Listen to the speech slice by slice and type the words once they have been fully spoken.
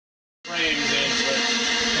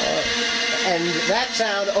And that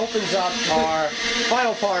sound opens up our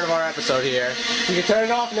final part of our episode here. You can turn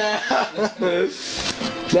it off now.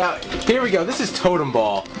 Now, here we go. This is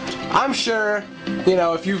TotemBall. I'm sure, you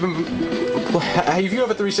know, if you have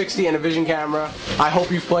a 360 and a vision camera, I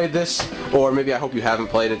hope you've played this, or maybe I hope you haven't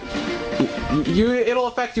played it. It'll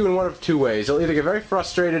affect you in one of two ways. You'll either get very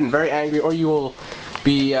frustrated and very angry, or you will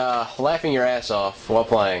be laughing your ass off while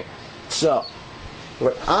playing. So,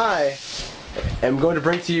 what I am going to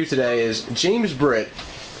bring to you today is James Britt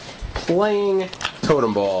playing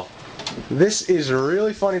TotemBall. This is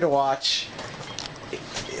really funny to watch.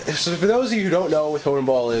 So for those of you who don't know what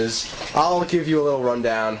TotemBall is, I'll give you a little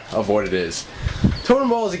rundown of what it is.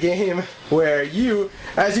 TotemBall is a game where you,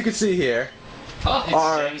 as you can see here,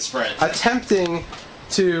 are attempting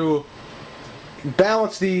to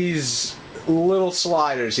balance these little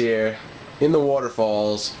sliders here in the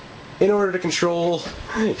waterfalls in order to control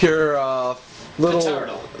your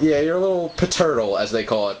your little paturtle, as they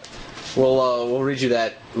call it. We'll read you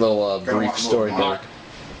that little brief story thing.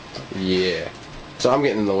 Yeah. So I'm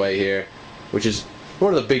getting in the way here, which is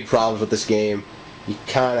one of the big problems with this game. You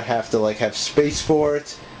kind of have to have space for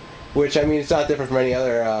it, which, I mean, it's not different from any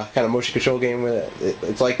other kind of motion control game where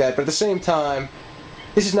it's like that. But at the same time,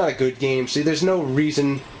 this is not a good game, so there's no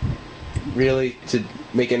reason really to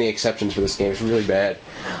make any exceptions for this game. It's really bad.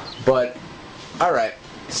 But alright,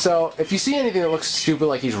 so if you see anything that looks stupid,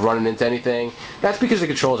 like he's running into anything, that's because the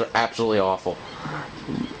controls are absolutely awful.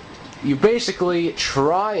 You're basically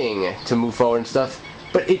trying to move forward and stuff,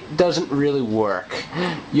 but it doesn't really work.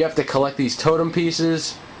 You have to collect these totem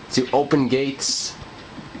pieces to open gates,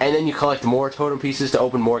 and then you collect more totem pieces to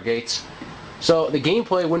open more gates. So the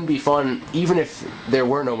gameplay wouldn't be fun even if there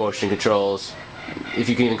were no motion controls, if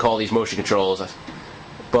you can even call these motion controls,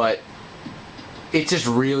 but it's just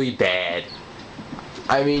really bad.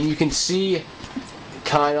 I mean, you can see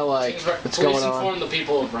kind of like what's going on. Please inform the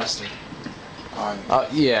people of wrestling.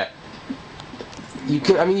 Yeah. You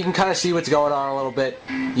can kind of see what's going on a little bit.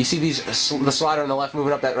 You see the slider on the left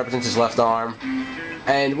moving up, that represents his left arm.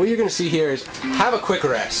 And what you're going to see here is, have a quick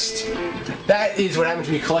rest. That is what happens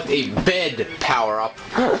when you collect a bed power-up.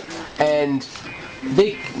 And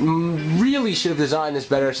they really should have designed this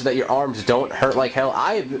better so that your arms don't hurt like hell.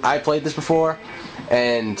 I played this before,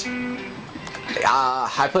 and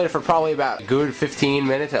I played it for probably about a good 15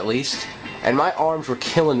 minutes at least, and my arms were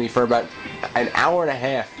killing me for about an hour and a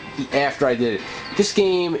half after I did it. This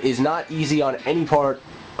game is not easy on any part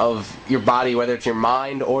of your body, whether it's your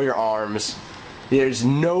mind or your arms. There's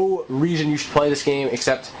no reason you should play this game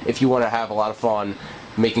except if you want to have a lot of fun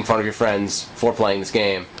making fun of your friends for playing this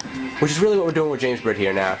game, which is really what we're doing with James Britt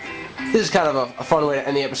here now. This is kind of a fun way to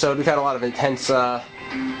end the episode. We've had a lot of intense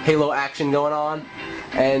Halo action going on,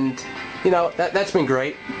 and you know, that's been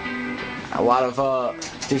great. A lot of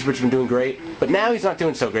James Britt's been doing great, but now he's not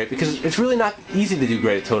doing so great because it's really not easy to do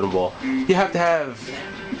great at TotemBall. You have to have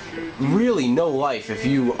really no life if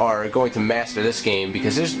you are going to master this game,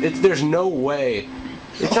 because there's no way.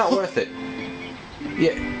 It's not worth it.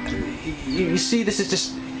 Yeah, you see, this is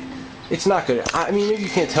just, it's not good. I mean, maybe you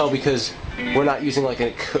can't tell because we're not using like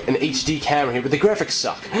an HD camera here, but the graphics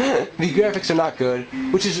suck. The graphics are not good,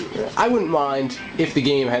 which is, I wouldn't mind if the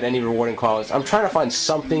game had any rewarding qualities. I'm trying to find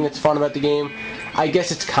something that's fun about the game. I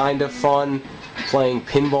guess it's kind of fun playing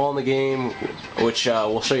pinball in the game, which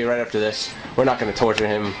we'll show you right after this. We're not going to torture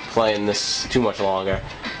him playing this too much longer.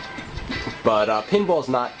 But pinball's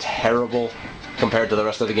not terrible compared to the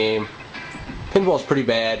rest of the game. Pinball's pretty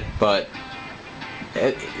bad, but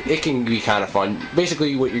it can be kind of fun.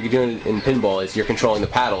 Basically, what you're doing in pinball is you're controlling the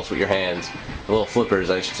paddles with your hands. The little flippers,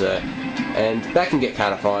 I should say. And that can get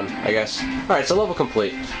kind of fun, I guess. Alright, so level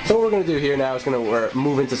complete. So what we're going to do here now is going to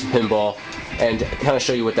move into some pinball and kind of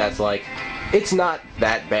show you what that's like. It's not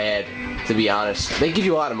that bad, to be honest. They give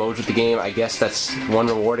you a lot of modes with the game. I guess that's one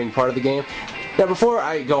rewarding part of the game. Now, before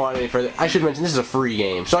I go on any further, I should mention this is a free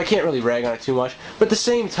game, so I can't really rag on it too much. But at the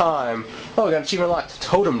same time, oh, we got an achievement unlocked,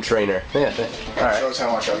 Totem Trainer. Yeah, alright. Shows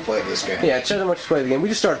how much I've played this game. Yeah, it shows how much you played the game. We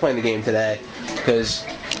just started playing the game today, because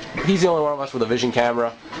he's the only one of us with a vision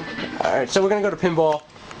camera. Alright, so we're going to go to pinball.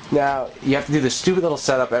 Now, you have to do this stupid little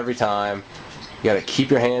setup every time. You got to keep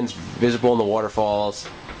your hands visible in the waterfalls,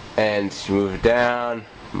 and you move it down,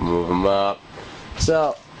 move them up.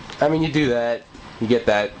 So, I mean, you do that, you get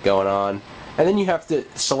that going on. And then you have to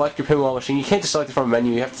select your pinball machine. You can't just select it from a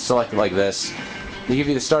menu, you have to select it like this. They give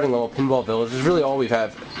you the starting level Pinball Village, which is really all we've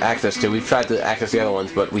had access to. We've tried to access the other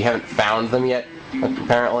ones, but we haven't found them yet,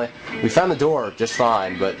 apparently. We found the door just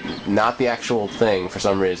fine, but not the actual thing for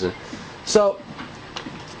some reason. So,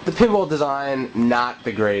 the pinball design, not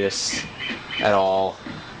the greatest at all.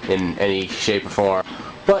 in any shape or form.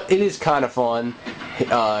 But it is kind of fun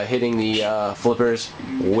hitting the flippers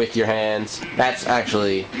with your hands. That's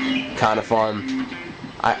actually kind of fun.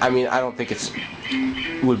 I mean, I don't think it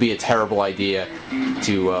would be a terrible idea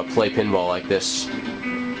to play pinball like this,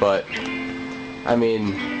 but I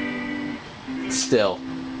mean, still,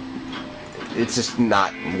 it's just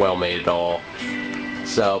not well made at all.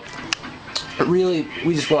 So, really,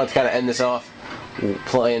 we just wanted to kind of end this off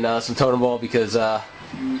playing some TotemBall because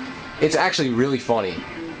it's actually really funny.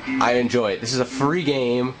 I enjoy it. This is a free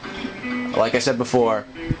game, like I said before.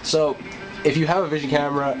 So, if you have a vision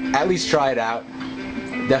camera, at least try it out.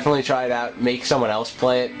 Definitely try it out. Make someone else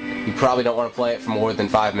play it. You probably don't want to play it for more than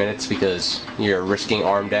 5 minutes because you're risking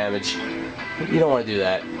arm damage. You don't want to do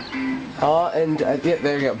that. And yeah,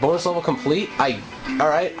 there you go. Bonus level complete.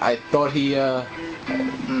 Alright, I thought he,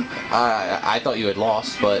 I thought you had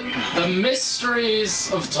lost, but... The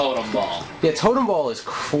mysteries of TotemBall. Yeah, TotemBall is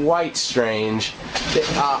quite strange.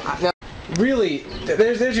 Now, really,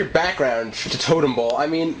 there's your background to TotemBall. I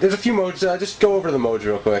mean, there's a few modes. Just go over the modes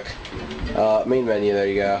real quick. Main menu, there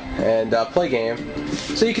you go. And play game.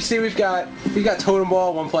 So you can see we've got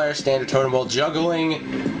TotemBall, one player, standard TotemBall,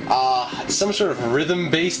 juggling, some sort of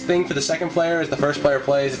rhythm-based thing for the second player as the first player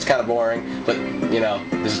plays. It's kind of boring, but, you know,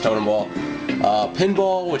 this is TotemBall.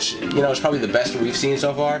 Pinball, which, you know, is probably the best we've seen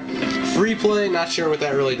so far. Free play, not sure what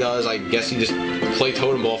that really does. I guess you just play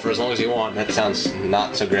TotemBall for as long as you want. That sounds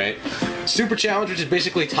not so great. Super Challenge, which is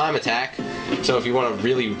basically time attack. So if you want to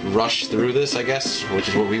really rush through this, I guess, which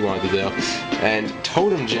is what we wanted to do. And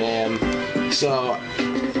Totem Jam. So,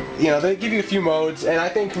 you know, they give you a few modes, and I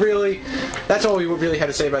think really, that's all we really had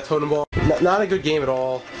to say about TotemBall. Not a good game at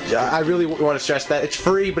all. I really want to stress that. It's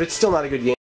free, but it's still not a good game.